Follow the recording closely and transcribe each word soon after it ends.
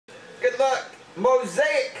Good luck.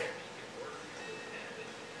 Mosaic.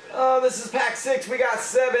 Oh, this is pack 6. We got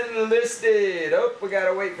 7 listed. Oh, we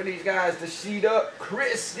gotta wait for these guys to sheet up.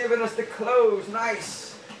 Chris giving us the close.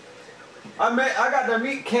 Nice. I got to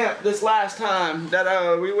meet Camp this last time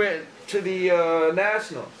that we went to the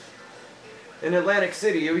Nationals in Atlantic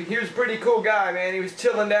City. He was a pretty cool guy, man. He was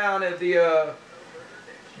chilling down at the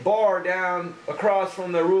bar down across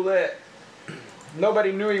from the roulette.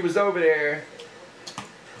 Nobody knew he was over there.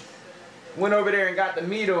 Went over there and got to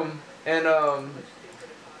meet him, and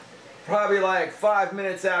probably like 5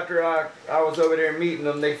 minutes after I was over there meeting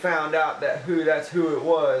them, they found out that's who it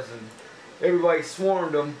was, and everybody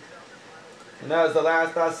swarmed him, and that was the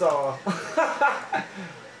last I saw.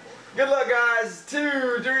 Good luck, guys.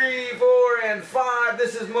 2, 3, 4, and 5.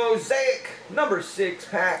 This is Mosaic number 6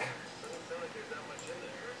 pack,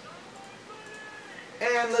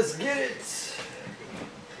 and let's get it.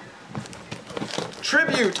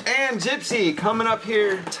 Tribute and Gypsy coming up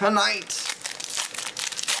here tonight.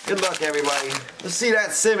 Good luck, everybody. Let's see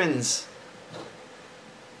that Simmons.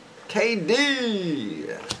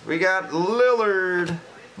 KD. We got Lillard.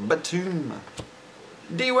 Batum.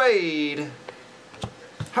 D-Wade.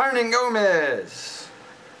 Hernan Gomez.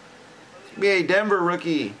 Be a Denver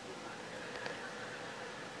rookie.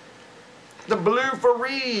 The blue for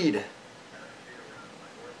Reed.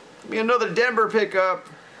 Be another Denver pickup.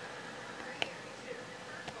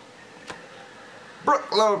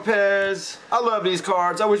 Brook Lopez. I love these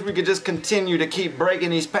cards. I wish we could just continue to keep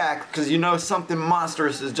breaking these packs because you know something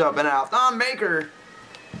monstrous is jumping out. Thon Maker.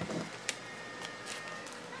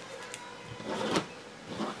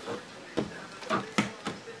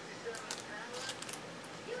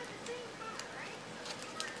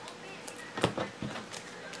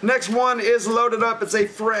 Next one is loaded up. It's a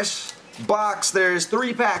fresh box. There's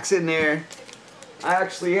 3 packs in there. I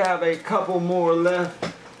actually have a couple more left.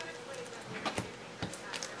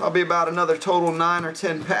 Probably about another total 9 or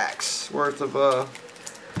 10 packs worth of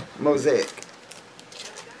Mosaic.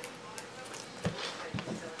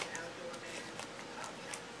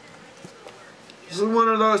 This is one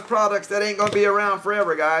of those products that ain't gonna be around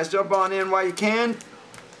forever, guys. Jump on in while you can.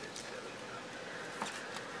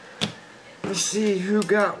 Let's see who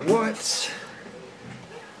got what.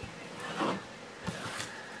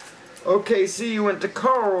 OKC went to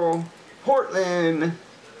Carl. Portland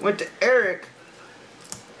went to Eric.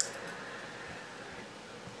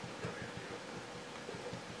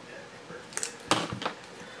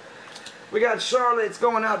 We got Charlotte's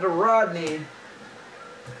going out to Rodney.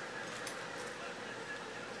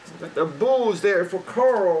 Got the Bulls there for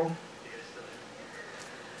Carl.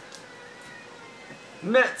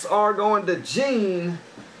 Mets are going to Gene.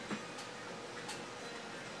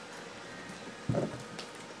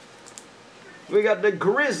 We got the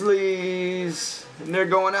Grizzlies, and they're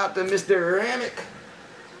going out to Mr. Ramick.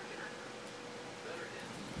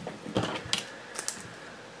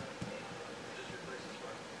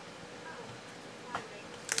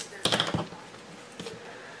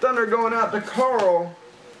 Thunder going out to Carl.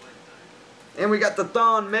 And we got the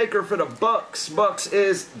Thon Maker for the Bucks. Bucks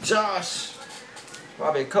is Josh.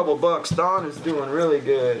 Probably a couple bucks. Thon is doing really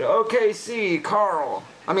good. OKC, Carl.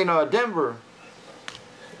 Denver.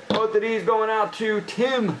 Both of these going out to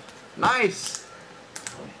Tim. Nice.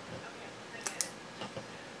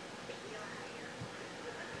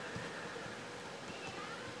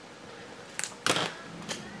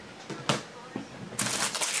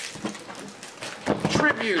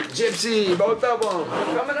 Tribute, Gypsy, both of them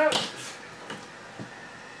coming up.